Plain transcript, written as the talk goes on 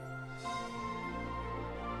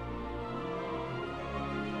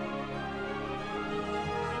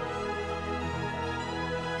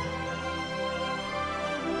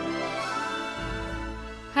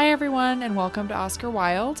everyone, and welcome to Oscar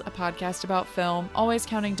Wild, a podcast about film, always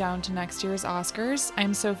counting down to next year's Oscars.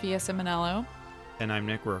 I'm Sophia Simonello. And I'm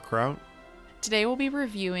Nick Rookrout. Today we'll be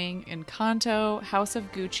reviewing Encanto, House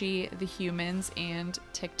of Gucci, The Humans, and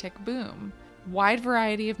Tick, Tick, Boom. Wide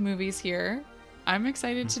variety of movies here. I'm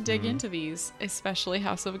excited to dig into these, especially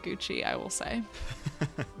House of Gucci, I will say.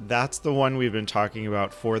 That's the one we've been talking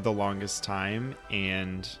about for the longest time,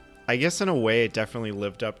 and I guess in a way it definitely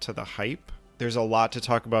lived up to the hype. There's a lot to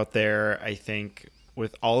talk about there. I think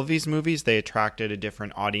with all of these movies, they attracted a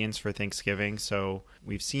different audience for Thanksgiving, so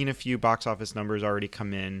we've seen a few box office numbers already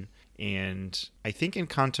come in, and I think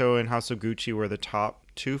Encanto and House of Gucci were the top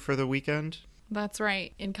two for the weekend. That's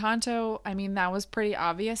right. Encanto, I mean, that was pretty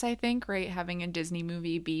obvious, I think, right? Having a Disney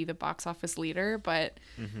movie be the box office leader. But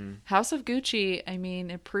House of Gucci, I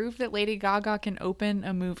mean, it proved that Lady Gaga can open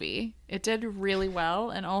a movie. It did really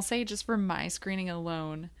well. And I'll say just for my screening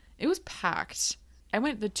alone, it was packed. I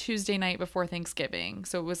went the Tuesday night before Thanksgiving.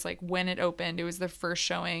 So it was like when it opened, it was the first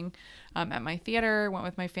showing at my theater, went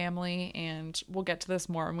with my family. And we'll get to this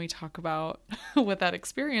more when we talk about what that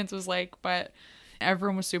experience was like. But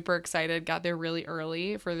everyone was super excited, got there really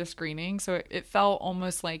early for the screening. So it felt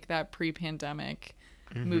almost like that pre-pandemic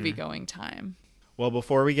movie-going time. Well,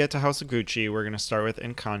 before we get to House of Gucci, we're going to start with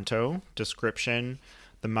Encanto. Description: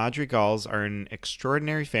 the Madrigals are an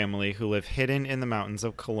extraordinary family who live hidden in the mountains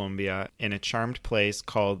of Colombia in a charmed place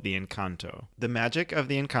called the Encanto. The magic of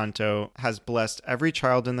the Encanto has blessed every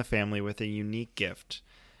child in the family with a unique gift.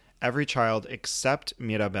 Every child except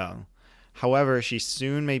Mirabel. However, she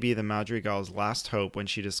soon may be the Madrigal's last hope when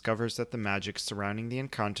she discovers that the magic surrounding the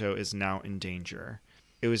Encanto is now in danger.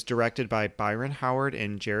 It was directed by Byron Howard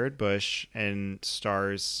and Jared Bush and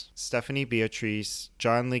stars Stephanie Beatriz,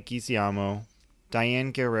 John Leguizamo,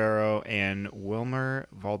 Diane Guerrero, and Wilmer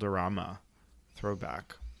Valderrama.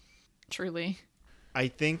 Throwback. Truly. I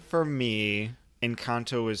think for me,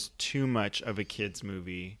 Encanto was too much of a kid's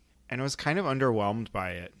movie, and I was kind of underwhelmed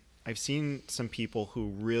by it. I've seen some people who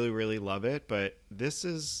really, really love it, but this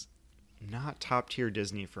is not top tier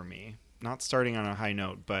Disney for me. Not starting on a high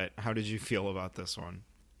note, but how did you feel about this one?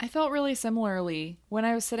 I felt really similarly. When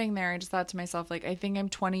I was sitting there, I just thought to myself, like, I think I'm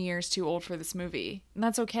 20 years too old for this movie. And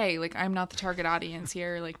that's okay. Like, I'm not the target audience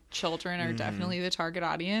here. Like, children are definitely the target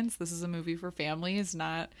audience. This is a movie for families,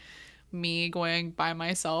 not me going by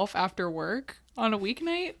myself after work on a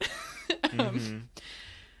weeknight.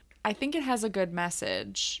 I think it has a good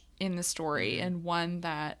message in the story and one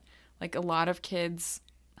that like a lot of kids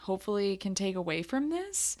hopefully can take away from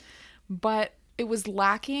this, but it was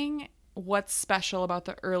lacking what's special about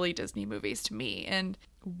the early Disney movies to me. And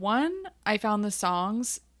one, I found the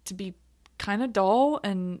songs to be kind of dull,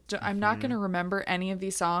 and I'm not going to remember any of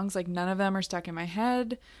these songs. Like, none of them are stuck in my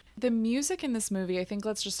head. The music in this movie, I think,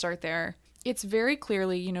 let's just start there. It's very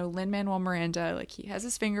clearly, you know, Lin-Manuel Miranda, like, he has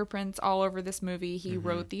his fingerprints all over this movie. He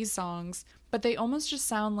wrote these songs, but they almost just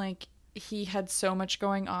sound like he had so much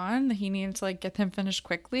going on that he needed to, like, get them finished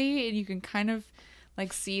quickly. And you can kind of,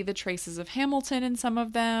 like, see the traces of Hamilton in some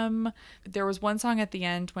of them. There was one song at the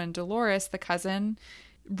end when Dolores, the cousin,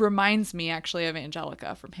 reminds me actually of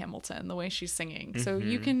Angelica from Hamilton, the way she's singing. So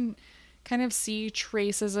you can kind of see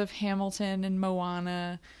traces of Hamilton and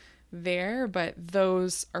Moana there, but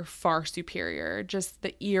those are far superior. Just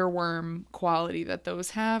the earworm quality that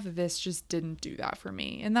those have, this just didn't do that for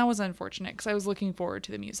me. And that was unfortunate because I was looking forward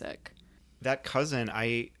to the music. That cousin,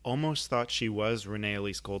 I almost thought she was Renee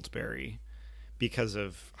Elise Goldsberry because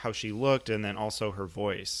of how she looked and then also her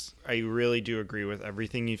voice. I really do agree with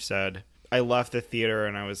everything you've said. I left the theater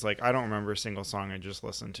and I was like, I don't remember a single song I just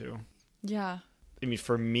listened to. Yeah. I mean,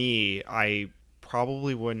 for me, I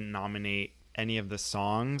probably wouldn't nominate any of the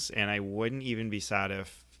songs, and I wouldn't even be sad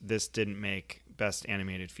if this didn't make Best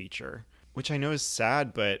Animated Feature, which I know is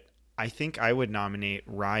sad, but I think I would nominate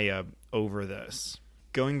Raya over this.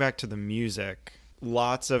 Going back to the music,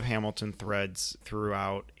 lots of Hamilton threads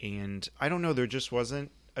throughout, and I don't know, there just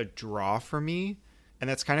wasn't a draw for me, and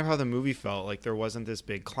that's kind of how the movie felt. Like, there wasn't this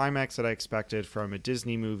big climax that I expected from a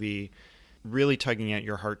Disney movie, really tugging at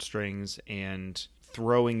your heartstrings and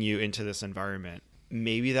throwing you into this environment.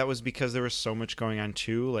 Maybe that was because there was so much going on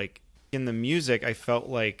too. Like, in the music, I felt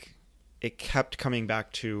like it kept coming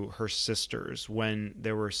back to her sisters when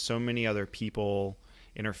there were so many other people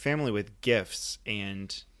in her family with gifts.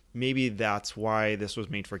 And maybe that's why this was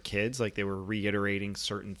made for kids. Like, they were reiterating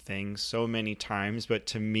certain things so many times. But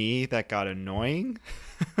to me, that got annoying.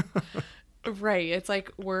 Right. It's like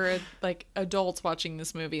we're like adults watching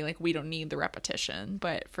this movie. Like, we don't need the repetition.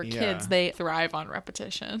 But for kids, they thrive on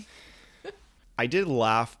repetition. I did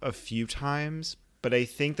laugh a few times, but I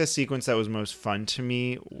think the sequence that was most fun to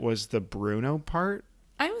me was the Bruno part.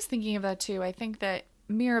 I was thinking of that too. I think that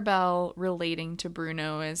Mirabelle relating to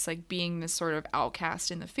Bruno is like being this sort of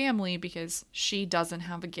outcast in the family because she doesn't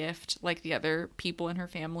have a gift like the other people in her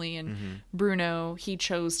family. And Bruno, he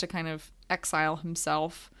chose to kind of exile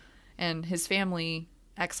himself, and his family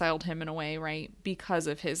exiled him in a way, right, because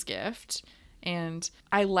of his gift. And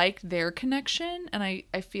I liked their connection, and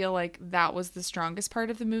I feel like that was the strongest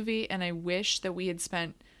part of the movie, and I wish that we had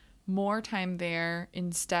spent more time there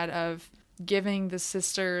instead of giving the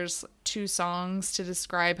sisters 2 songs to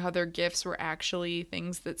describe how their gifts were actually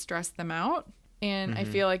things that stressed them out. And I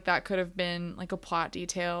feel like that could have been like a plot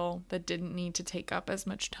detail that didn't need to take up as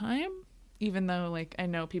much time, even though like I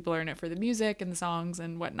know people are in it for the music and the songs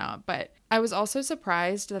and whatnot. But I was also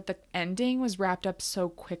surprised that the ending was wrapped up so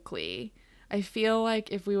quickly. I feel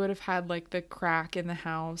like if we would have had like the crack in the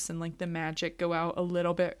house and like the magic go out a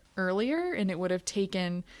little bit earlier, and it would have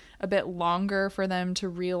taken a bit longer for them to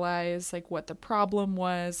realize like what the problem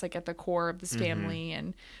was like at the core of this family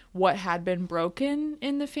and what had been broken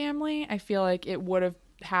in the family, I feel like it would have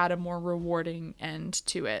had a more rewarding end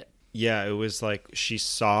to it. Yeah, it was like she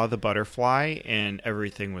saw the butterfly and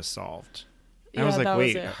everything was solved. And I was like,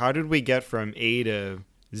 wait, how did we get from A to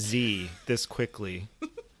Z this quickly?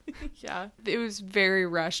 Yeah, it was very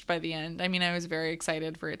rushed by the end. I mean, I was very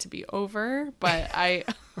excited for it to be over, but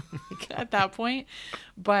at that point,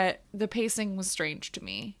 but the pacing was strange to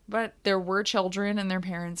me. But there were children and their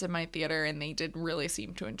parents in my theater, and they did really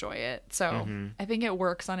seem to enjoy it. So I think it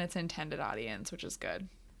works on its intended audience, which is good.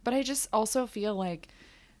 But I just also feel like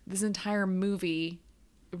this entire movie,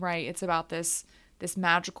 right, it's about this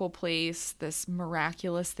magical place, this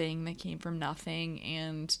miraculous thing that came from nothing,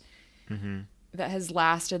 and that has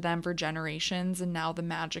lasted them for generations, and now the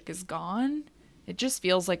magic is gone. It just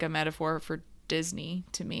feels like a metaphor for Disney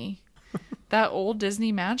to me. That old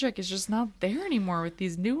Disney magic is just not there anymore with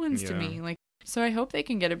these new ones to me. Like, so I hope they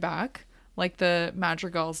can get it back like the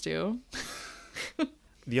Madrigals do.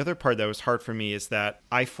 The other part that was hard for me is that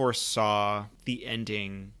I foresaw the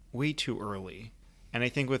ending way too early. And I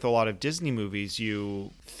think with a lot of Disney movies,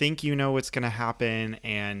 you think you know what's going to happen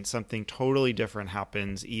and something totally different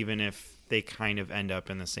happens, even if they kind of end up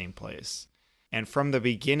in the same place. And from the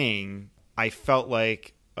beginning, I felt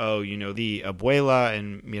like, oh, you know, the abuela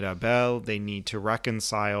and Mirabelle, they need to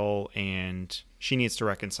reconcile, and she needs to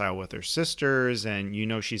reconcile with her sisters, and you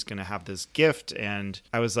know she's going to have this gift. And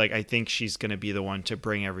I was like, I think she's going to be the one to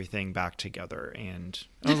bring everything back together. And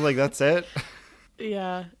I was like, that's it?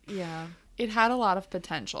 Yeah. It had a lot of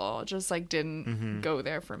potential. It just like didn't go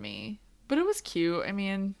there for me. But it was cute. I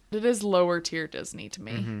mean, it is lower tier Disney to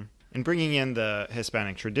me. And bringing in the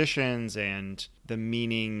Hispanic traditions and the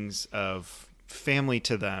meanings of family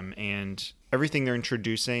to them and everything they're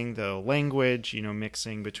introducing, the language, you know,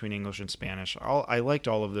 mixing between English and Spanish. I liked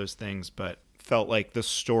all of those things, but felt like the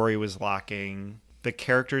story was lacking. The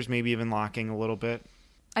characters maybe even lacking a little bit.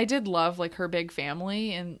 I did love like her big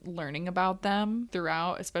family and learning about them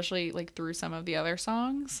throughout, especially like through some of the other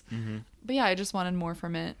songs. But yeah, I just wanted more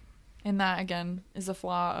from it. And that, again, is a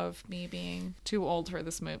flaw of me being too old for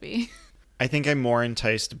this movie. I think I'm more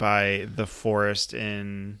enticed by the forest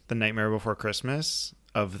in The Nightmare Before Christmas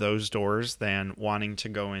of those doors than wanting to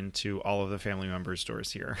go into all of the family members'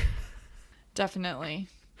 doors here. Definitely.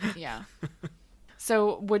 Yeah.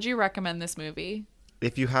 So would you recommend this movie?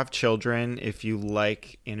 If you have children, if you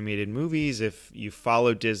like animated movies, if you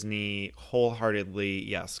follow Disney wholeheartedly,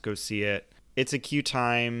 yes, go see it. It's a cute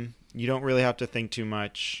time. You don't really have to think too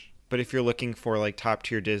much. But if you're looking for like top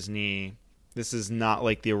tier Disney, this is not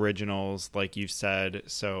like the originals, like you've said.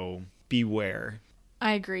 So beware.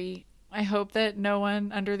 I agree. I hope that no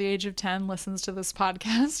one under the age of 10 listens to this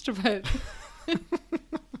podcast, but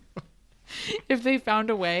if they found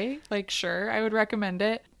a way, like, sure, I would recommend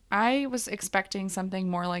it. I was expecting something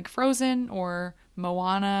more like Frozen or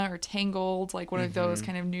Moana or Tangled, like one of those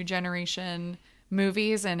kind of new generation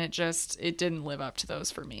movies, and it didn't live up to those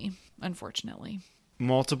for me, unfortunately.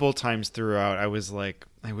 Multiple times throughout, I was like,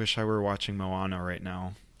 I wish I were watching Moana right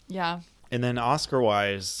now. Yeah. And then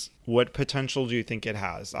Oscar-wise, what potential do you think it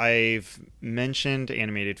has? I've mentioned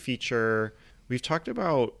animated feature. We've talked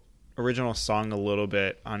about original song a little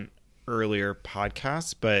bit on earlier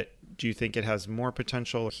podcasts, but do you think it has more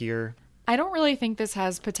potential here? I don't really think this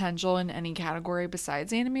has potential in any category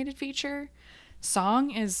besides animated feature. Song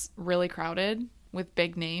is really crowded with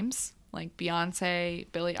big names like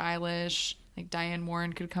Beyonce, Billie Eilish, like Diane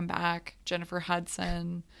Warren could come back, Jennifer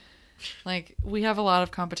Hudson. Like, we have a lot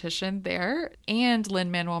of competition there. And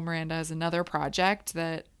Lin-Manuel Miranda is another project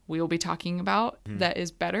that we will be talking about that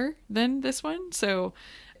is better than this one. So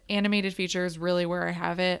animated feature is really where I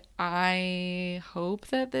have it. I hope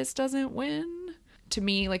that this doesn't win to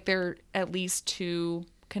me, like, there are at least two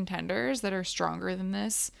contenders that are stronger than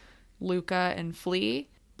this, Luca and Flea.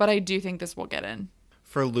 But I do think this will get in.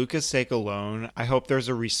 For Luca's sake alone, I hope there's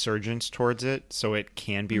a resurgence towards it so it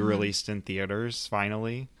can be released in theaters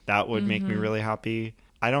finally. That would make me really happy.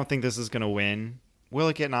 I don't think this is going to win. Will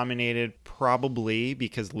it get nominated? Probably,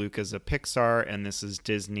 because Luca's a Pixar and this is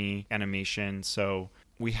Disney animation. So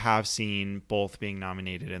we have seen both being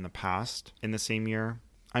nominated in the past in the same year.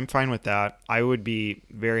 I'm fine with that. I would be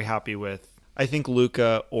very happy with, I think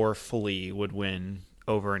Luca or Flea would win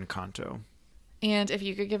over Encanto. And if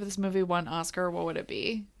you could give this movie one Oscar, what would it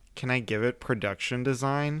be? Can I give it production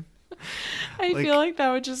design? I feel like that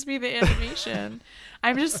would just be the animation.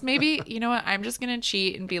 I'm just, maybe, you know what? I'm just going to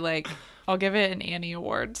cheat and be like, I'll give it an Annie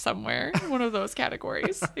Award somewhere. One of those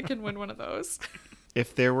categories. It can win one of those.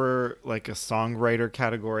 If there were like a songwriter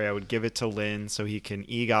category, I would give it to Lin so he can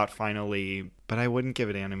EGOT finally, but I wouldn't give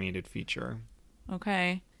it animated feature.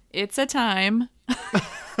 Okay. It's a time.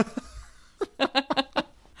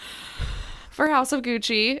 For House of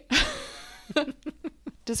Gucci.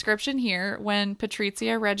 Description here: when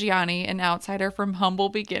Patrizia Reggiani, an outsider from humble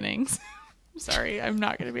beginnings, sorry, I'm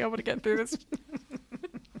not going to be able to get through this,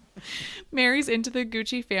 marries into the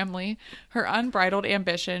Gucci family, her unbridled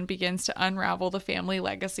ambition begins to unravel the family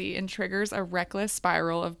legacy and triggers a reckless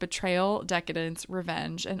spiral of betrayal, decadence,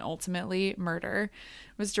 revenge, and ultimately murder.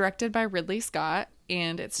 It was directed by Ridley Scott,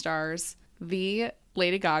 and it stars the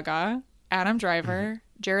Lady Gaga, Adam Driver,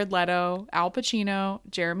 Jared Leto, Al Pacino,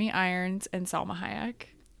 Jeremy Irons, and Salma Hayek.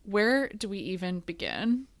 Where do we even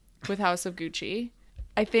begin with House of Gucci?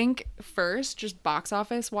 I think first, just box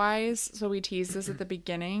office wise, so we teased this at the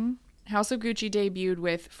beginning. House of Gucci debuted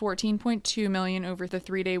with $14.2 million over the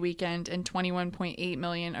 3-day weekend and $21.8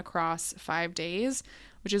 million across 5 days,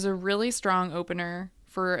 which is a really strong opener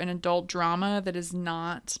for an adult drama that is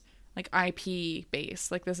not like IP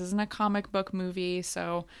based. Like, this isn't a comic book movie,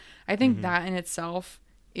 so I think that in itself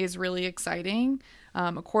is really exciting.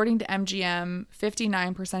 According to MGM,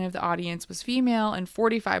 59% of the audience was female and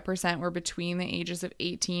 45% were between the ages of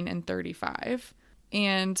 18 and 35.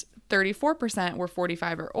 And 34% were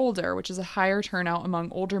 45 or older, which is a higher turnout among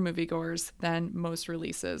older moviegoers than most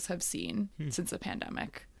releases have seen since the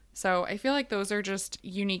pandemic. So I feel like those are just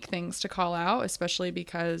unique things to call out, especially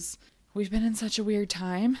because we've been in such a weird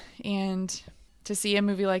time. And to see a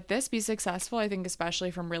movie like this be successful, I think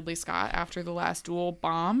especially from Ridley Scott after The Last Duel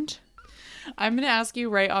bombed. I'm going to ask you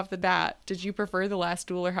right off the bat, did you prefer The Last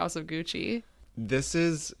Duel or House of Gucci? This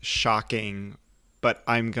is shocking, but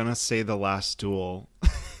I'm going to say The Last Duel.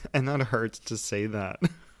 And that hurts to say that.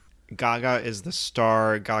 Gaga is the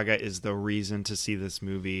star. Gaga is the reason to see this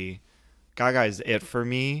movie. Gaga is it for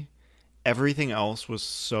me. Everything else was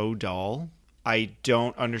so dull. I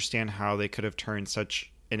don't understand how they could have turned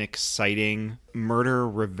such an exciting murder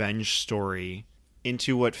revenge story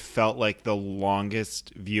into what felt like the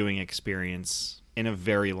longest viewing experience in a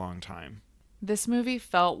very long time. This movie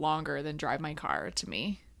felt longer than Drive My Car to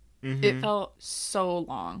me. It felt so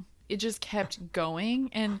long. It just kept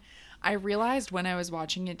going. And I realized when I was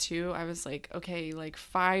watching it too, I was like, okay, like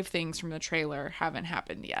 5 things from the trailer haven't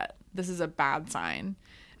happened yet. This is a bad sign.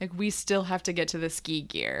 Like, we still have to get to the ski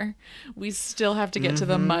gear. We still have to get to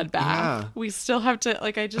the mud bath. Yeah. We still have to,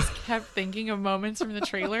 like, I just kept thinking of moments from the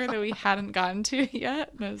trailer that we hadn't gotten to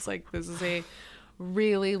yet. And I was like, this is a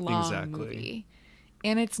really long movie.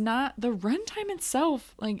 And it's not, the runtime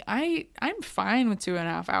itself, like, I'm fine with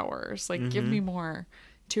 2.5 hours. Like, give me more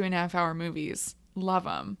 2.5 hour movies. Love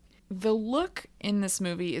them. The look in this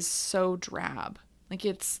movie is so drab. Like,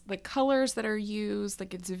 it's the colors that are used,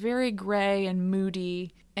 like, it's very gray and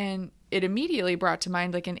moody. And it immediately brought to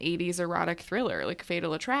mind, like, an 80s erotic thriller, like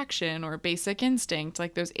Fatal Attraction or Basic Instinct,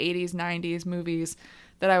 like those 80s, 90s movies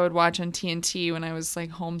that I would watch on TNT when I was, like,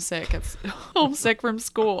 homesick from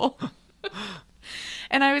school.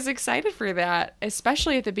 And I was excited for that,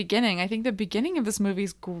 especially at the beginning. I think the beginning of this movie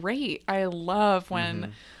is great. I love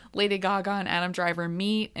when Lady Gaga and Adam Driver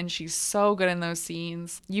meet, and she's so good in those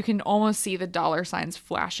scenes. You can almost see the dollar signs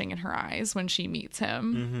flashing in her eyes when she meets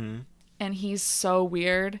him. And he's so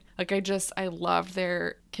weird. Like, I loved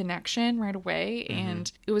their connection right away.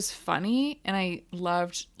 And it was funny. And I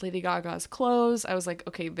loved Lady Gaga's clothes. I was like,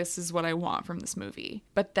 okay, this is what I want from this movie.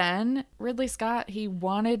 But then Ridley Scott, he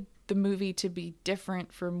wanted the movie to be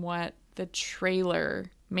different from what the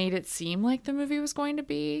trailer made it seem like the movie was going to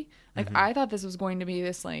be. Like, I thought this was going to be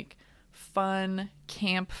this, like, fun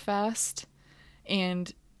camp fest.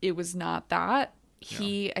 And it was not that.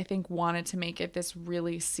 He, I think, wanted to make it this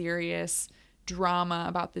really serious drama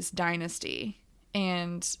about this dynasty.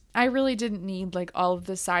 And I really didn't need like all of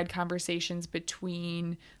the side conversations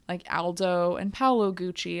between like Aldo and Paolo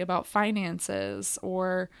Gucci about finances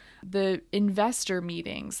or the investor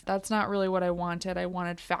meetings. That's not really what I wanted. I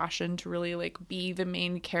wanted fashion to really like be the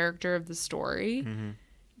main character of the story. Mm-hmm.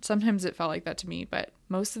 Sometimes it felt like that to me, but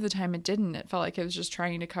most of the time it didn't. It felt like it was just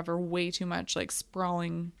trying to cover way too much like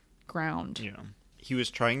sprawling ground. Yeah. He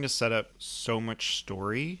was trying to set up so much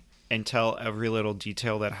story and tell every little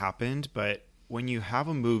detail that happened, but when you have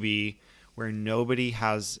a movie where nobody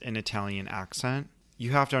has an Italian accent,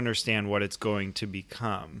 you have to understand what it's going to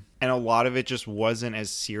become. And a lot of it just wasn't as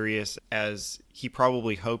serious as he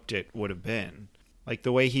probably hoped it would have been. Like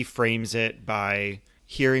the way he frames it by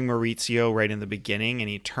hearing Maurizio right in the beginning and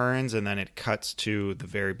he turns and then it cuts to the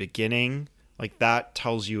very beginning. Like that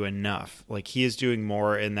tells you enough. Like he is doing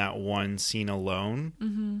more in that one scene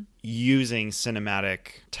alone, using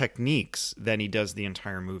cinematic techniques than he does the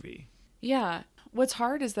entire movie. Yeah. What's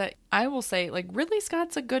hard is that I will say, like, Ridley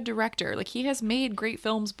Scott's a good director. Like, he has made great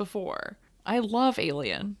films before. I love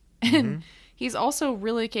Alien. And he's also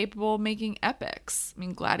really capable of making epics. I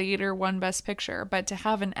mean, Gladiator won Best Picture. But to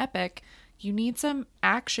have an epic, you need some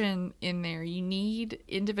action in there. You need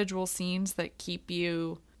individual scenes that keep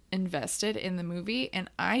you invested in the movie.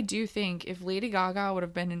 And I do think if Lady Gaga would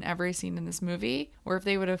have been in every scene in this movie, or if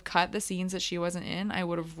they would have cut the scenes that she wasn't in, I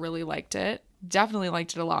would have really liked it. Definitely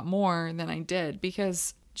liked it a lot more than I did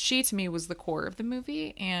because she to me was the core of the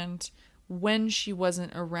movie, and when she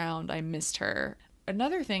wasn't around I missed her.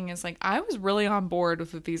 Another thing is like I was really on board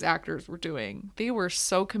with what these actors were doing. They were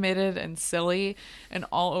so committed and silly and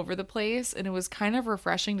all over the place, and it was kind of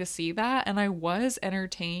refreshing to see that, and I was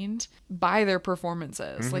entertained by their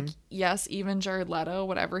performances. Like yes, even Jared Leto,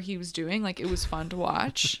 whatever he was doing, like it was fun to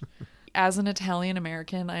watch. As an Italian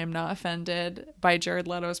American, I am not offended by Jared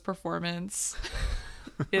Leto's performance.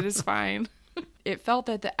 It is fine. It felt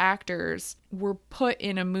that the actors were put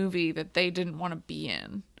in a movie that they didn't want to be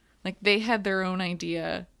in. Like they had their own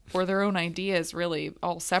idea, or their own ideas really,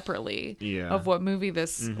 all separately, of what movie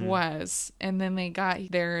this was. And then they got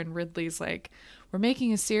there and Ridley's like, we're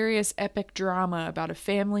making a serious epic drama about a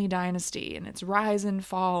family dynasty and its rise and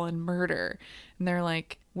fall and murder. And they're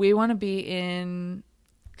like, we want to be in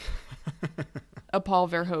a Paul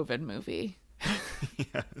Verhoeven movie.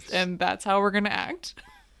 Yes. And that's how we're going to act.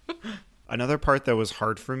 Another part that was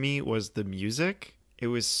hard for me was the music. It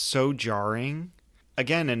was so jarring.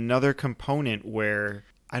 Again, another component where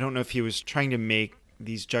I don't know if he was trying to make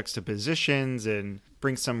these juxtapositions and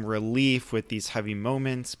bring some relief with these heavy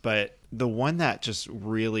moments, but the one that just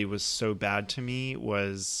really was so bad to me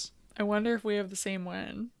was... I wonder if we have the same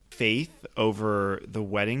one. Faith over the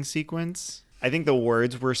wedding sequence. I think the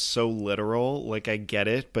words were so literal, like I get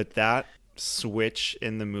it, but that switch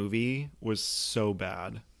in the movie was so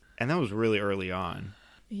bad. And that was really early on.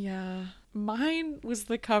 Yeah. Mine was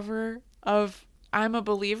the cover of I'm a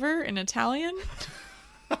Believer in Italian.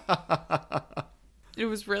 It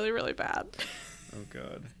was really, really bad. Oh,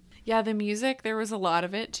 God. Yeah, the music, there was a lot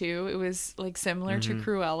of it, too. It was, like, similar to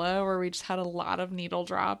Cruella, where we just had a lot of needle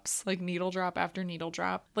drops, like, needle drop after needle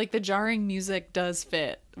drop. Like, the jarring music does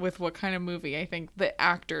fit with what kind of movie I think the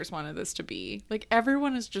actors wanted this to be. Like,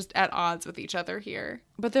 everyone is just at odds with each other here.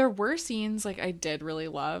 But there were scenes, like, I did really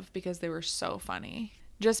love because they were so funny.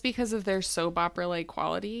 Just because of their soap opera-like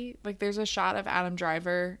quality. Like, there's a shot of Adam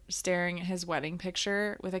Driver staring at his wedding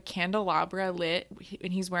picture with a candelabra lit,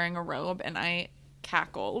 and he's wearing a robe, and I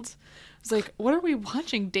cackled. I was like, what are we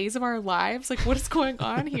watching? Days of Our Lives? Like, what is going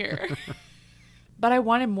on here? But I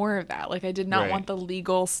wanted more of that. Like, I did not want the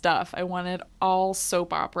legal stuff. I wanted all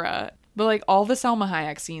soap opera. But, like, all the Salma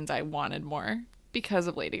Hayek scenes, I wanted more because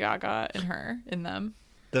of Lady Gaga and her in them.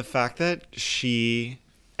 The fact that she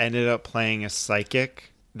ended up playing a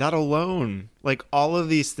psychic, that alone, like, all of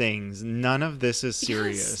these things, none of this is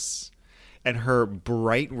serious. Yes. And her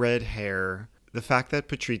bright red hair... The fact that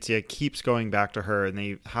Patrizia keeps going back to her and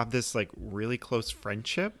they have this like really close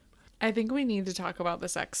friendship. I think we need to talk about the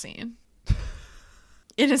sex scene.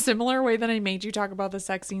 In a similar way that I made you talk about the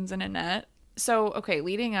sex scenes in Annette. So, okay,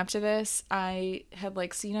 leading up to this, I had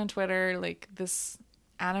like seen on Twitter, like this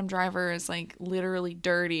Adam Driver is like literally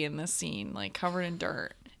dirty in this scene, like covered in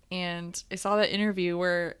dirt. And I saw that interview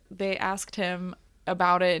where they asked him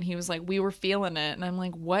about it and he was like, we were feeling it, and I'm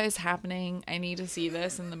like, what is happening? I need to see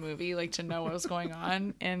this in the movie, like, to know what was going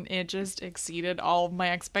on. And it just exceeded all of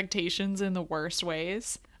my expectations in the worst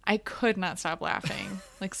ways. I could not stop laughing,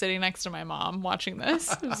 like sitting next to my mom watching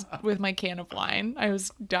this with my can of wine. I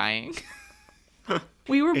was dying.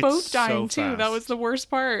 We were both dying so too. That was the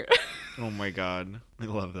worst part. Oh my God, I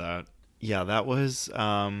love that. Yeah, that was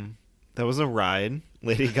a ride.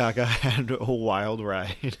 Lady Gaga had a wild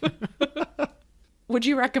ride. Would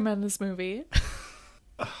you recommend this movie?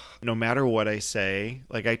 No matter what I say,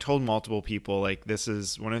 like I told multiple people, like this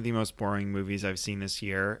is one of the most boring movies I've seen this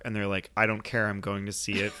year. And they're like, I don't care. I'm going to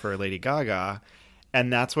see it for Lady Gaga.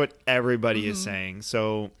 And that's what everybody is saying.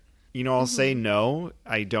 So, I'll say no,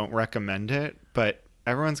 I don't recommend it, but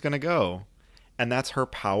everyone's going to go. And that's her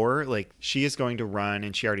power. Like she is going to run,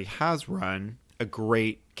 and she already has run a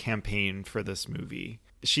great campaign for this movie.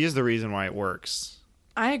 She is the reason why it works.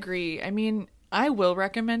 I agree. I mean, I will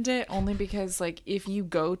recommend it only because, like, if you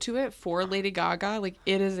go to it for Lady Gaga, like,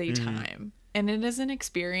 it is a time. And it is an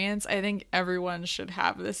experience I think everyone should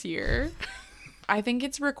have this year. I think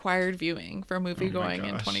it's required viewing for movie going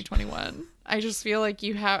in 2021. I just feel like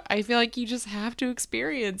you just have to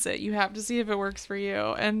experience it. You have to see if it works for you.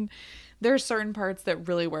 And there are certain parts that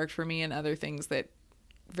really worked for me and other things that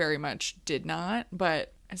very much did not.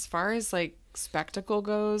 But as far as, like, spectacle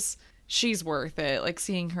goes, she's worth it. Like,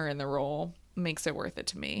 seeing her in the role makes it worth it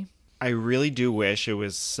to me. I really do wish it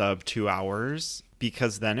was sub 2 hours,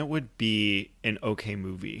 because then it would be an okay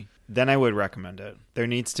movie. Then I would recommend it. There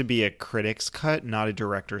needs to be a critic's cut, not a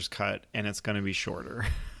director's cut, and it's going to be shorter.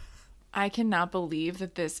 I cannot believe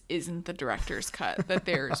that this isn't the director's cut, that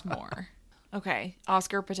there's more. Okay,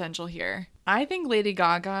 Oscar potential here. I think Lady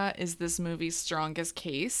Gaga is this movie's strongest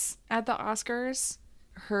case at the Oscars.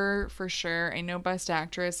 Her for sure. I know Best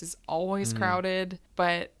Actress is always crowded,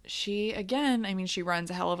 but she, again, I mean, she runs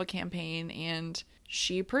a hell of a campaign, and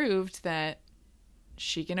she proved that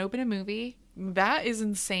she can open a movie. That is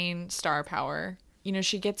insane star power.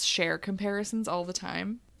 She gets Cher comparisons all the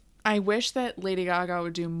time. I wish that Lady Gaga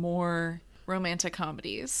would do more romantic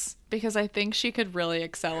comedies, because I think she could really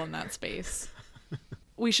excel in that space.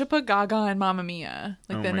 We should put Gaga in Mamma Mia.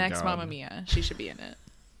 Like the next Mamma Mia. She should be in it.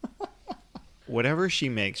 Whatever she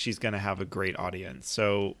makes, she's going to have a great audience.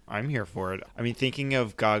 So I'm here for it. I mean, thinking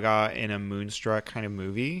of Gaga in a Moonstruck kind of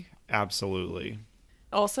movie, absolutely.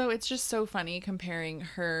 Also, it's just so funny comparing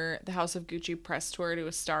the House of Gucci press tour to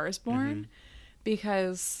A Star is Born,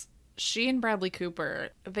 because she and Bradley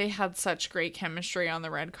Cooper, they had such great chemistry on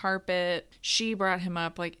the red carpet. She brought him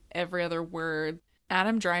up like every other word.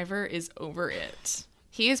 Adam Driver is over it.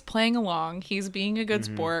 He is playing along. He's being a good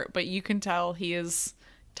sport, but you can tell he is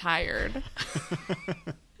tired.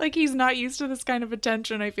 Like, he's not used to this kind of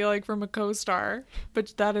attention, I feel like, from a co-star.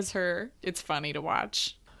 But that is her. It's funny to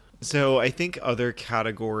watch. So I think other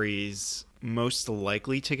categories most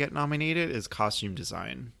likely to get nominated is costume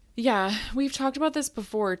design. Yeah, we've talked about this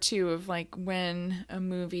before, too, of like when a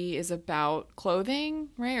movie is about clothing,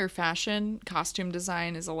 right, or fashion, costume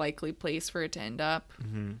design is a likely place for it to end up.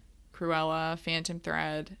 Cruella, Phantom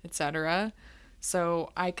Thread, etc.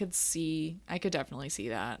 So I could definitely see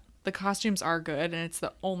that. The costumes are good, and it's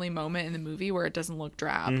the only moment in the movie where it doesn't look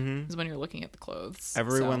drab is when you're looking at the clothes.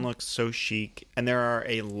 Everyone looks so chic, and there are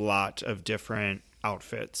a lot of different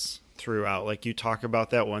outfits throughout. Like, you talk about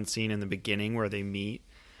that one scene in the beginning where they meet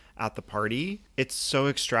at the party. It's so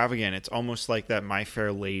extravagant. It's almost like that My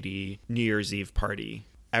Fair Lady New Year's Eve party.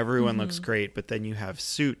 Everyone looks great, but then you have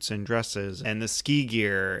suits and dresses and the ski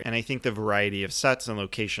gear. And I think the variety of sets and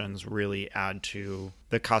locations really add to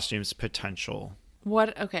the costume's potential.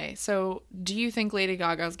 Okay, so do you think Lady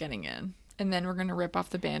Gaga's getting in? And then we're going to rip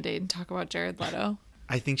off the Band-Aid and talk about Jared Leto.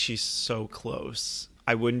 I think she's so close.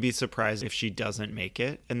 I wouldn't be surprised if she doesn't make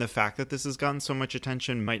it. And the fact that this has gotten so much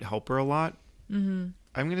attention might help her a lot. I'm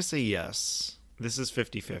going to say yes. This is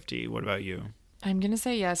 50-50. What about you? I'm going to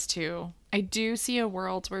say yes, too. I do see a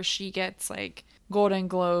world where she gets, like, Golden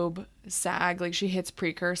Globe, SAG, like, she hits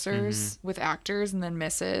precursors with actors and then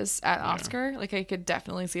misses at Oscar. Like, I could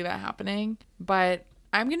definitely see that happening. But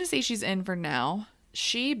I'm going to say she's in for now.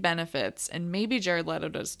 She benefits, and maybe Jared Leto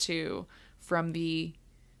does, too, from the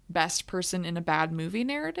best person in a bad movie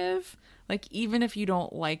narrative. Like, even if you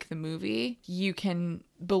don't like the movie, you can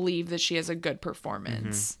believe that she has a good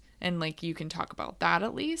performance. And, like, you can talk about that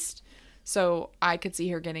at least. So I could see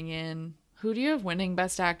her getting in. Who do you have winning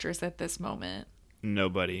Best Actress at this moment?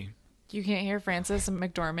 Nobody. You can't hear Frances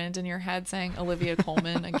McDormand in your head saying Olivia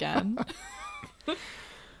Colman again?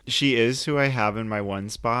 She is who I have in my one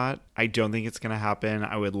spot. I don't think it's going to happen.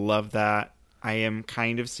 I would love that. I am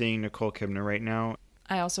kind of seeing Nicole Kidman right now.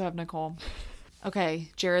 I also have Nicole. Okay,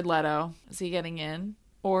 Jared Leto. Is he getting in?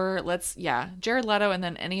 Or Jared Leto and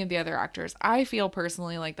then any of the other actors. I feel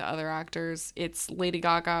personally like the other actors, it's Lady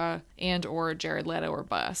Gaga and or Jared Leto or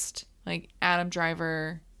bust. Like Adam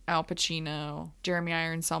Driver, Al Pacino, Jeremy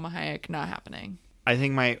Irons, Salma Hayek, not happening. I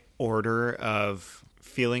think my order of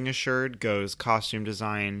feeling assured goes costume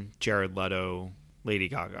design, Jared Leto, Lady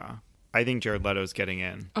Gaga. I think Jared Leto's getting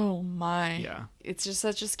in. Oh my. Yeah. It's just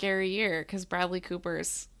such a scary year because Bradley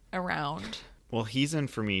Cooper's around. Well, he's in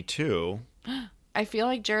for me too. I feel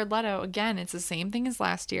like Jared Leto, again, it's the same thing as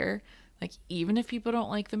last year. Like, even if people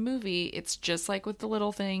don't like the movie, it's just like with The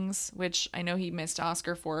Little Things, which I know he missed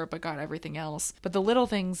Oscar for, but got everything else. But The Little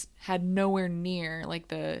Things had nowhere near, like,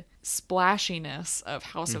 the splashiness of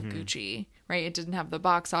House of Gucci, right? It didn't have the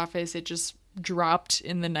box office. It just dropped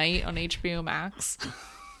in the night on HBO Max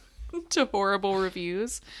to horrible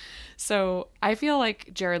reviews. So I feel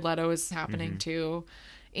like Jared Leto is happening too.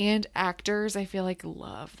 And actors, I feel like,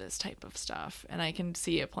 love this type of stuff. And I can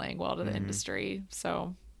see it playing well to the industry.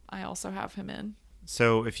 So I also have him in.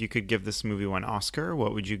 So if you could give this movie one Oscar,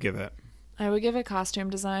 what would you give it? I would give it costume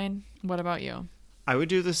design. What about you? I would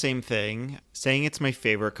do the same thing. Saying it's my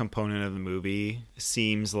favorite component of the movie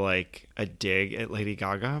seems like a dig at Lady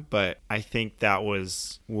Gaga, but I think that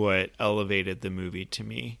was what elevated the movie to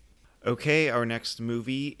me. Okay, our next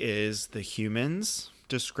movie is The Humans.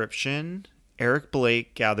 Description: Eric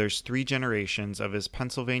Blake gathers 3 generations of his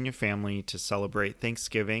Pennsylvania family to celebrate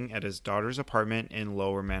Thanksgiving at his daughter's apartment in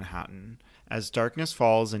Lower Manhattan. As darkness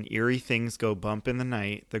falls and eerie things go bump in the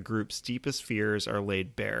night, the group's deepest fears are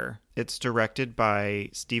laid bare. It's directed by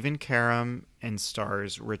Stephen Karam and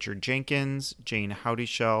stars Richard Jenkins, Jane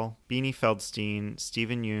Houdyshell, Beanie Feldstein,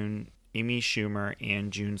 Stephen Yeun, Amy Schumer,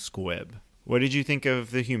 and June Squibb. What did you think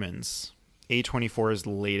of The Humans, A24's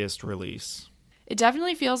latest release? It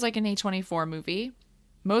definitely feels like an A24 movie.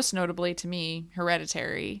 Most notably to me,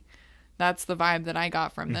 Hereditary. That's the vibe that I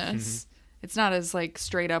got from this. It's not as like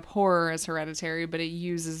straight up horror as Hereditary, but it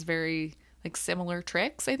uses very like similar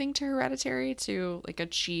tricks, I think, to Hereditary to like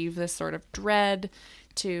achieve this sort of dread,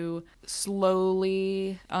 to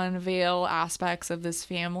slowly unveil aspects of this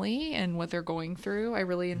family and what they're going through. I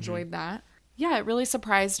really enjoyed that. Yeah, it really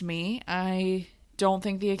surprised me. I don't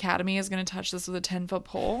think the Academy is going to touch this with a 10-foot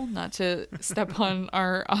pole, not to step on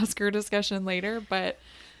our Oscar discussion later, but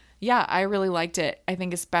yeah, I really liked it. I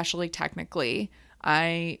think especially technically,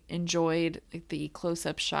 I enjoyed like the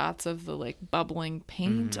close-up shots of the like bubbling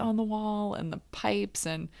paint on the wall and the pipes,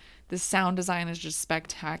 and the sound design is just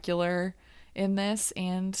spectacular in this,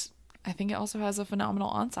 and I think it also has a phenomenal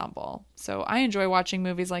ensemble. So I enjoy watching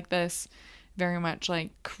movies like this. Very much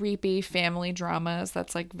like creepy family dramas.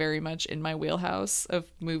 That's like very much in my wheelhouse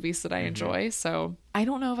of movies that I enjoy. So I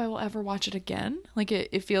don't know if I will ever watch it again. Like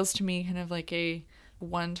it feels to me kind of like a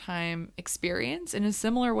one-time experience in a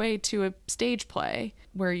similar way to a stage play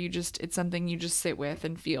where it's something you just sit with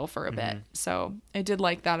and feel for a bit. So I did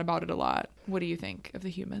like that about it a lot. What do you think of The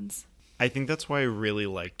Humans? I think that's why I really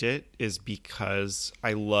liked it, is because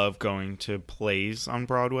I love going to plays on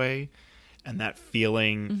Broadway. And that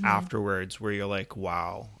feeling afterwards where you're like,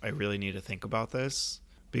 wow, I really need to think about this.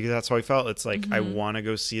 Because that's how I felt. It's like, I want to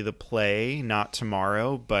go see the play, not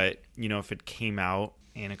tomorrow. But, you know, if it came out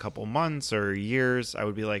in a couple months or years, I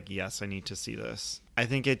would be like, yes, I need to see this. I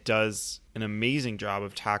think it does an amazing job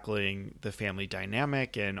of tackling the family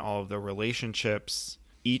dynamic and all of the relationships.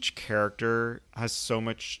 Each character has so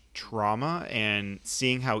much trauma, and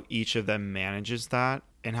seeing how each of them manages that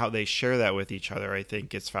and how they share that with each other, I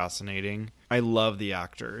think is fascinating. I love the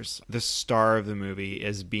actors. The star of the movie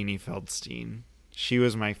is Beanie Feldstein. She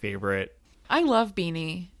was my favorite. I love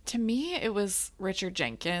Beanie. To me, it was Richard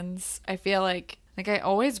Jenkins. I feel like I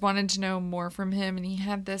always wanted to know more from him, and he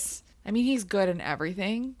had this, I mean, he's good in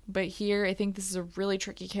everything, but here I think this is a really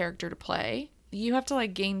tricky character to play. You have to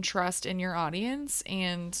like gain trust in your audience,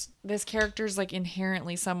 and this character is like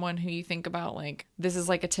inherently someone who you think about like this is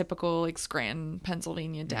like a typical like Scranton,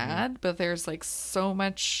 Pennsylvania dad, but there's like so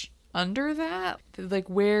much under that. Like,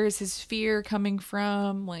 where is his fear coming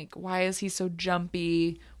from? Like, why is he so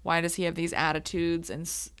jumpy? Why does he have these attitudes? And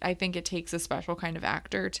I think it takes a special kind of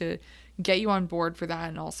actor to get you on board for that,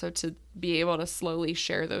 and also to be able to slowly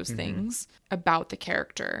share those things about the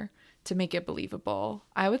character to make it believable.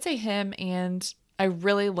 I would say him, and I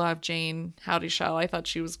really love Jane Houdyshell. I thought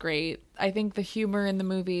she was great. I think the humor in the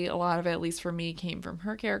movie, a lot of it, at least for me, came from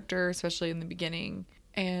her character, especially in the beginning.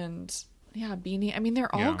 And yeah, Beanie, I mean,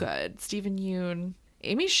 they're all good. Stephen Yeun,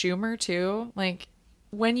 Amy Schumer too. Like,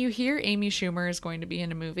 when you hear Amy Schumer is going to be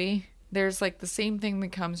in a movie, there's like the same thing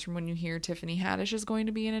that comes from when you hear Tiffany Haddish is going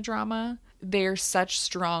to be in a drama. They're such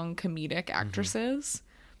strong comedic actresses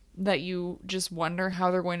that you just wonder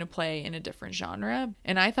how they're going to play in a different genre.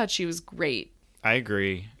 And I thought she was great. I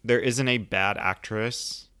agree. There isn't a bad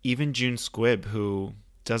actress. Even June Squibb, who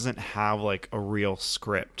doesn't have like a real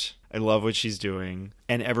script. I love what she's doing.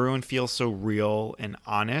 And everyone feels so real and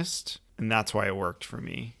honest. And that's why it worked for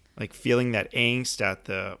me. Like feeling that angst at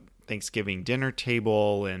the Thanksgiving dinner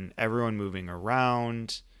table and everyone moving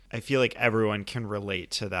around. I feel like everyone can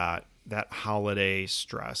relate to that holiday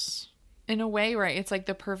stress. In a way, right? It's like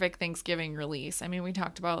the perfect Thanksgiving release. I mean, we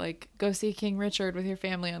talked about like go see King Richard with your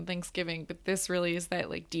family on Thanksgiving, but this really is that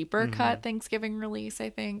like deeper cut Thanksgiving release, I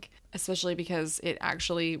think, especially because it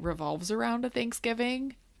actually revolves around a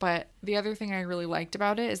Thanksgiving. But the other thing I really liked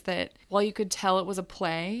about it is that while you could tell it was a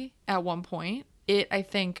play at one point, it, I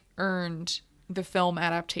think, earned the film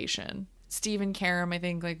adaptation. Stephen Karam, I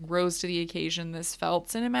think, like rose to the occasion. This felt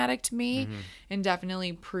cinematic to me and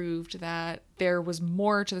definitely proved that there was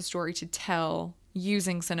more to the story to tell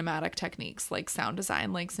using cinematic techniques like sound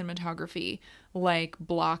design, like cinematography, like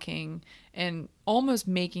blocking, and almost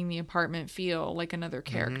making the apartment feel like another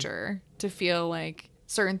character, to feel like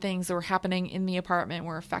certain things that were happening in the apartment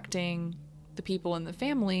were affecting the people in the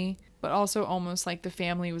family, but also almost like the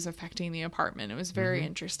family was affecting the apartment. It was very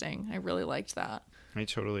interesting. I really liked that. I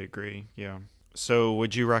totally agree. Yeah. So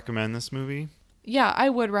would you recommend this movie? Yeah, I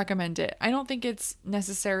would recommend it. I don't think it's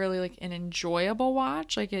necessarily like an enjoyable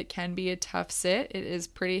watch. Like it can be a tough sit. It is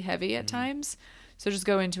pretty heavy at times. So just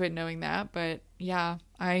go into it knowing that. But yeah,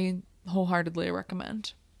 I wholeheartedly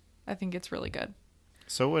recommend. I think it's really good.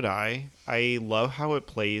 So would I. I love how it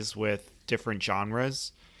plays with different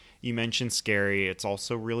genres. You mentioned scary. It's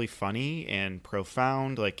also really funny and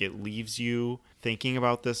profound. Like it leaves you thinking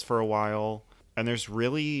about this for a while. And there's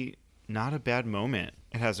really not a bad moment.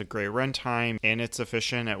 It has a great runtime and it's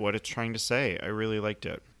efficient at what it's trying to say. I really liked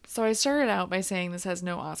it. So I started out by saying this has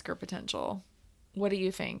no Oscar potential. What do you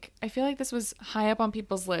think? I feel like this was high up on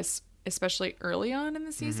people's lists, especially early on in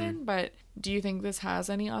the season, but do you think this has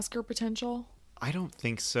any Oscar potential? I don't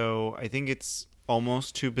think so. I think it's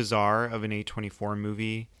almost too bizarre of an A24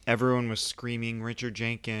 movie. Everyone was screaming, Richard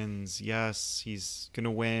Jenkins, yes, he's gonna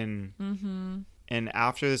win. And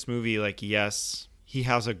after this movie, like, yes, he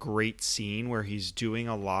has a great scene where he's doing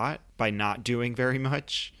a lot by not doing very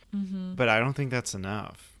much. But I don't think that's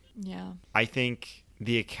enough. Yeah. I think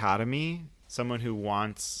the Academy, someone who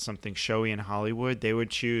wants something showy in Hollywood, they would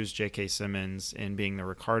choose J.K. Simmons in Being the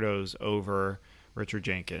Ricardos over Richard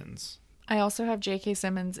Jenkins. I also have J.K.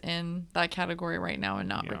 Simmons in that category right now and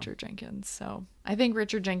not Richard Jenkins. So I think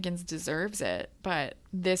Richard Jenkins deserves it. But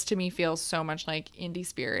this to me feels so much like Indie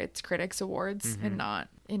Spirits Critics Awards and not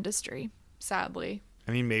industry, sadly.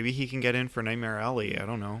 I mean, maybe he can get in for Nightmare Alley. I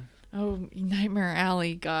don't know. Oh, Nightmare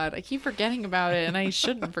Alley. God, I keep forgetting about it and I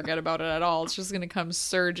shouldn't forget about it at all. It's just going to come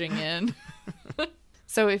surging in.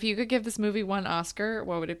 So if you could give this movie one Oscar,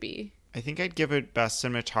 what would it be? I think I'd give it best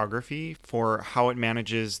cinematography for how it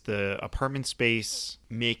manages the apartment space,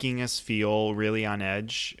 making us feel really on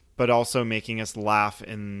edge, but also making us laugh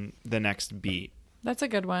in the next beat. That's a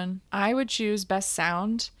good one. I would choose best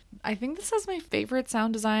sound. I think this is my favorite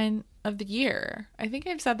sound design of the year. I think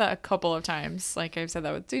I've said that a couple of times. Like I've said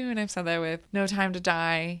that with Dune, I've said that with No Time to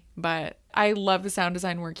Die, but I love the sound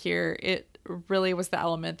design work here. It really was the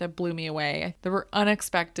element that blew me away. There were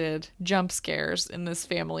unexpected jump scares in this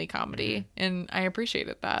family comedy, and I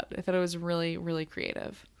appreciated that. I thought it was really, really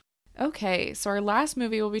creative. Okay, so our last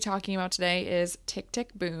movie we'll be talking about today is Tick,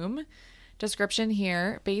 Tick, Boom. Description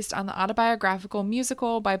here, based on the autobiographical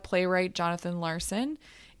musical by playwright Jonathan Larson.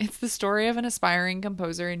 It's the story of an aspiring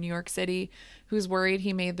composer in New York City who's worried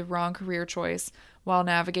he made the wrong career choice while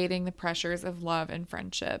navigating the pressures of love and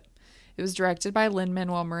friendship. It was directed by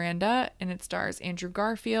Lin-Manuel Miranda, and it stars Andrew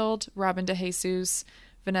Garfield, Robin DeJesus,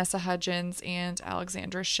 Vanessa Hudgens, and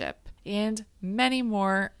Alexandra Shipp, and many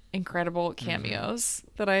more incredible cameos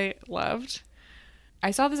that I loved.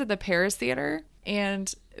 I saw this at the Paris Theater,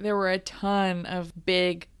 and there were a ton of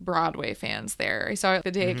big Broadway fans there. I saw it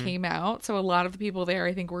the day it came out, so a lot of the people there,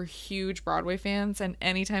 I think, were huge Broadway fans, and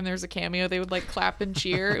anytime there was a cameo, they would, like, clap and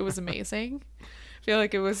cheer. It was amazing. I feel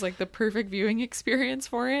like it was, like, the perfect viewing experience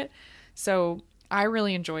for it. So I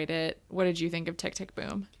really enjoyed it. What did you think of Tick, Tick,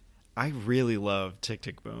 Boom? I really love Tick,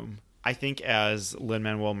 Tick, Boom. I think as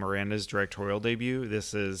Lin-Manuel Miranda's directorial debut,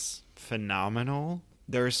 this is phenomenal.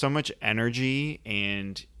 There is so much energy,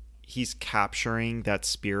 and he's capturing that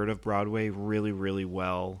spirit of Broadway really, really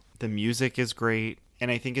well. The music is great,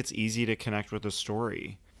 and I think it's easy to connect with the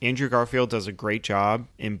story. Andrew Garfield does a great job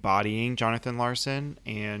embodying Jonathan Larson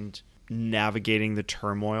and navigating the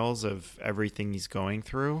turmoils of everything he's going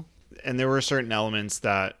through. And there were certain elements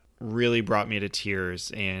that really brought me to tears,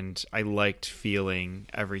 and I liked feeling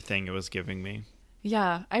everything it was giving me.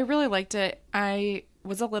 Yeah, I really liked it. I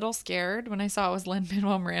was a little scared when I saw it was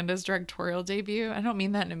Lin-Manuel Miranda's directorial debut. I don't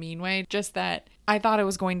mean that in a mean way, just that I thought it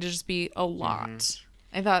was going to just be a lot.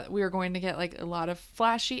 I thought we were going to get like a lot of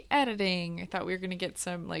flashy editing. I thought we were going to get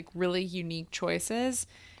some like really unique choices.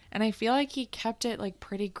 And I feel like he kept it like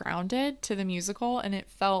pretty grounded to the musical, and it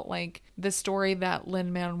felt like the story that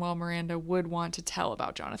Lin-Manuel Miranda would want to tell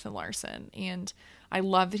about Jonathan Larson. And I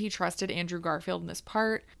love that he trusted Andrew Garfield in this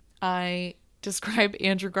part. I describe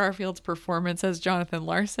Andrew Garfield's performance as Jonathan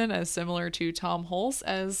Larson as similar to Tom Hulce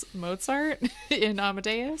as Mozart in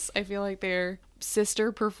Amadeus. I feel like they're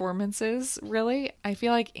sister performances, really. I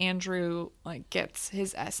feel like Andrew like gets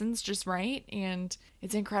his essence just right, and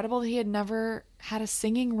it's incredible that he had never had a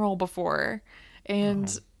singing role before,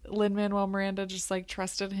 and Lin-Manuel Miranda just like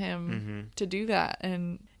trusted him to do that.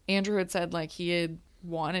 And Andrew had said like he had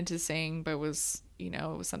wanted to sing but was, you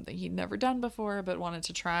know, it was something he'd never done before but wanted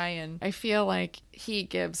to try. And I feel like he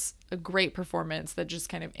gives a great performance that just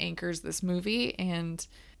kind of anchors this movie. And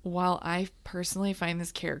while I personally find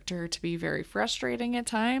this character to be very frustrating at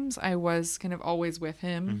times, I was kind of always with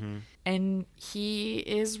him. And he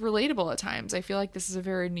is relatable at times. I feel like this is a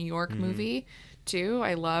very New York movie too.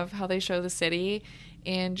 I love how they show the city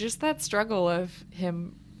and just that struggle of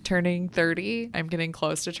him turning 30. I'm getting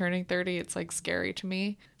close to turning 30. It's like scary to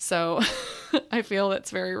me. So I feel that's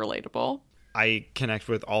very relatable. I connect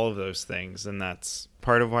with all of those things, and that's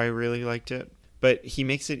part of why I really liked it. But he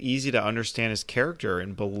makes it easy to understand his character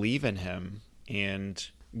and believe in him. And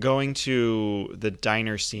going to the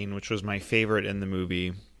diner scene, which was my favorite in the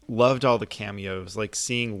movie, loved all the cameos, like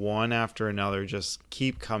seeing one after another just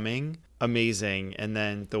keep coming. Amazing. And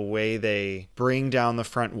then the way they bring down the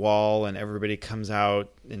front wall and everybody comes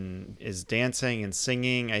out and is dancing and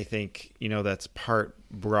singing, I think, you know, that's part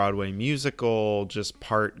Broadway musical, just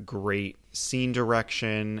part great scene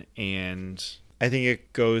direction. And I think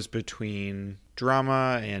it goes between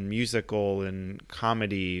drama and musical and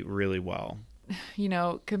comedy really well. You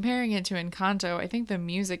know, comparing it to Encanto, I think the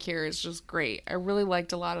music here is just great. I really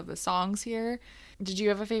liked a lot of the songs here. Did you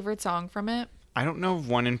have a favorite song from it? I don't know of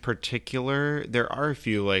one in particular. There are a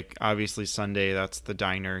few, like obviously Sunday, that's the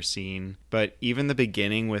diner scene. But even the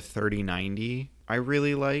beginning with 3090, I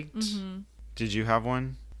really liked. Did you have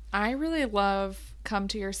one? I really love Come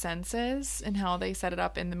to Your Senses and how they set it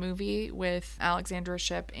up in the movie with Alexandra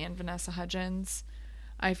Shipp and Vanessa Hudgens.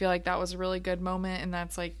 I feel like that was a really good moment, and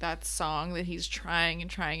that's like that song that he's trying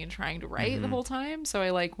to write the whole time. So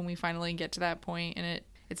I like when we finally get to that point, and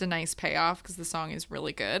it's a nice payoff because the song is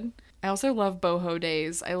really good. I also love Boho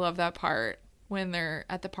Days. I love that part when they're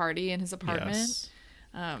at the party in his apartment. Yes.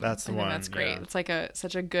 That's the one. That's great. Yeah. It's like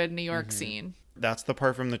such a good New York scene. That's the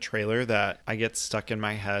part from the trailer that I get stuck in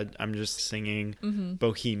my head. I'm just singing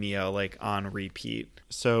Bohemia like on repeat.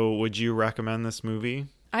 So would you recommend this movie?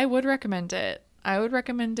 I would recommend it. I would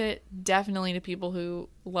recommend it definitely to people who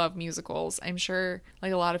love musicals. I'm sure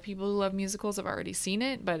like a lot of people who love musicals have already seen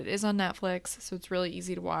it, but it is on Netflix, so it's really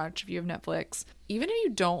easy to watch if you have Netflix. Even if you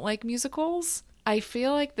don't like musicals, I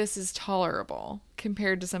feel like this is tolerable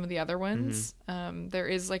compared to some of the other ones. There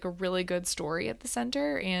is like a really good story at the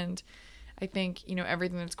center, and I think, you know,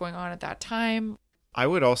 everything that's going on at that time. I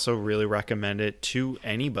would also really recommend it to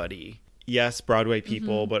anybody. Yes, Broadway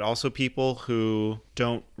people, but also people who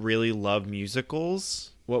don't really love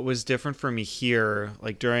musicals. What was different for me here,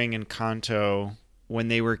 like during Encanto, when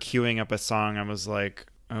they were queuing up a song, I was like,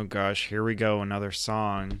 oh gosh, here we go, another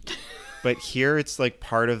song. But here it's like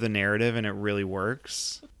part of the narrative and it really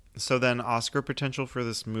works. So then Oscar potential for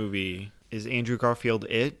this movie. Is Andrew Garfield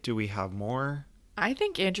it? Do we have more? I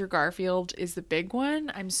think Andrew Garfield is the big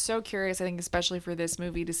one. I'm so curious, I think especially for this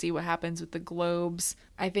movie, to see what happens with the Globes.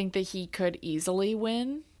 I think that he could easily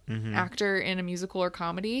win actor in a musical or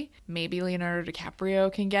comedy. Maybe Leonardo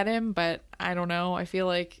DiCaprio can get him, but I don't know. I feel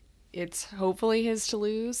like it's hopefully his to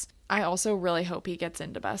lose. I also really hope he gets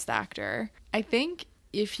into Best Actor. I think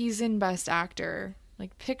if he's in Best Actor,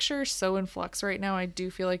 like Picture's so in flux right now, I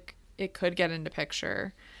do feel like it could get into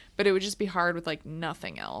Picture, but it would just be hard with like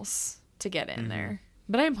nothing else to get in there.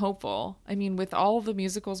 But I'm hopeful. I mean, with all of the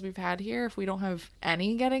musicals we've had here, if we don't have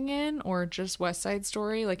any getting in or just West Side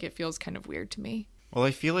Story, like it feels kind of weird to me. Well,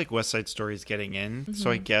 I feel like West Side Story is getting in,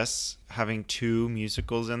 so I guess having two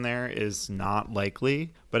musicals in there is not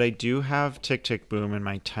likely. But I do have Tick, Tick, Boom in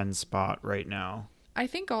my 10 spot right now. I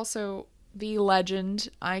think also the legend,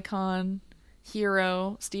 icon,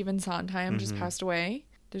 hero, Stephen Sondheim just passed away.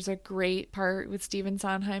 There's a great part with Stephen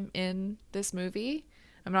Sondheim in this movie.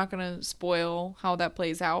 I'm not going to spoil how that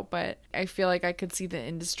plays out, but I feel like I could see the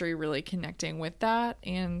industry really connecting with that.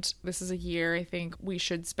 And this is a year I think we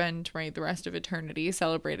should spend the rest of eternity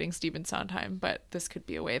celebrating Stephen Sondheim, but this could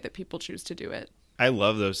be a way that people choose to do it. I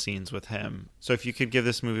love those scenes with him. So if you could give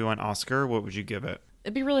this movie one Oscar, what would you give it?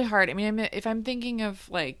 It'd be really hard. I mean, if I'm thinking of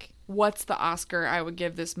like, what's the Oscar I would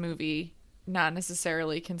give this movie, not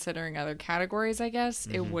necessarily considering other categories, I guess,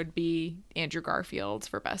 it would be Andrew Garfield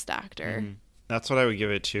for Best Actor. That's what I would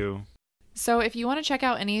give it to. So if you want to check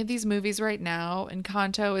out any of these movies right now,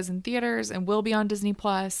 Encanto is in theaters and will be on Disney+.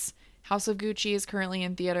 House of Gucci is currently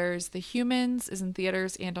in theaters. The Humans is in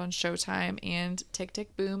theaters and on Showtime. And Tick,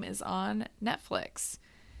 Tick, Boom is on Netflix.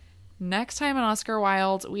 Next time on Oscar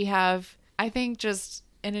Wilde, we have, I think, just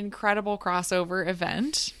an incredible crossover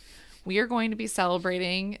event. We are going to be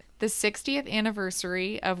celebrating the 60th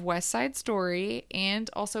anniversary of West Side Story and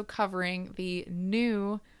also covering the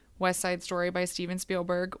new West Side Story by Steven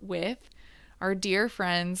Spielberg with our dear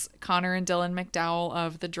friends Connor and Dylan McDowell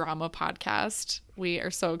of the Drama Podcast. We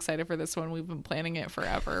are so excited for this one. We've been planning it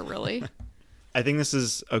forever, really. I think this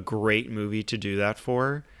is a great movie to do that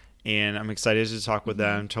for. And I'm excited to talk with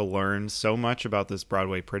them to learn so much about this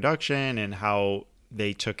Broadway production and how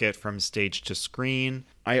they took it from stage to screen.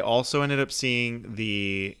 I also ended up seeing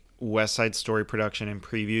the West Side Story production in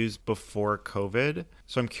previews before COVID.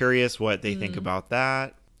 So I'm curious what they think about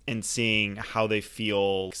that and seeing how they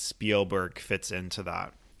feel Spielberg fits into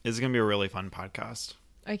that. This is going to be a really fun podcast.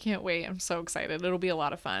 I can't wait. I'm so excited. It'll be a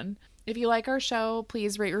lot of fun. If you like our show,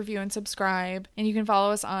 please rate, review, and subscribe. And you can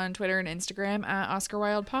follow us on Twitter and Instagram at Oscar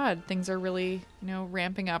Wilde Pod. Things are really,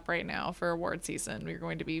 ramping up right now for award season. We're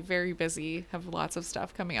going to be very busy, have lots of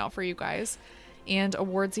stuff coming out for you guys. And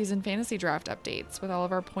award season fantasy draft updates with all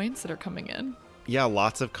of our points that are coming in. Yeah,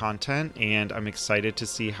 lots of content, and I'm excited to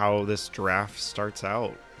see how this draft starts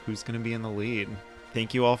out. Who's going to be in the lead?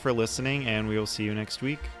 Thank you all for listening, and we will see you next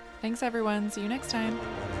week. Thanks, everyone. See you next time.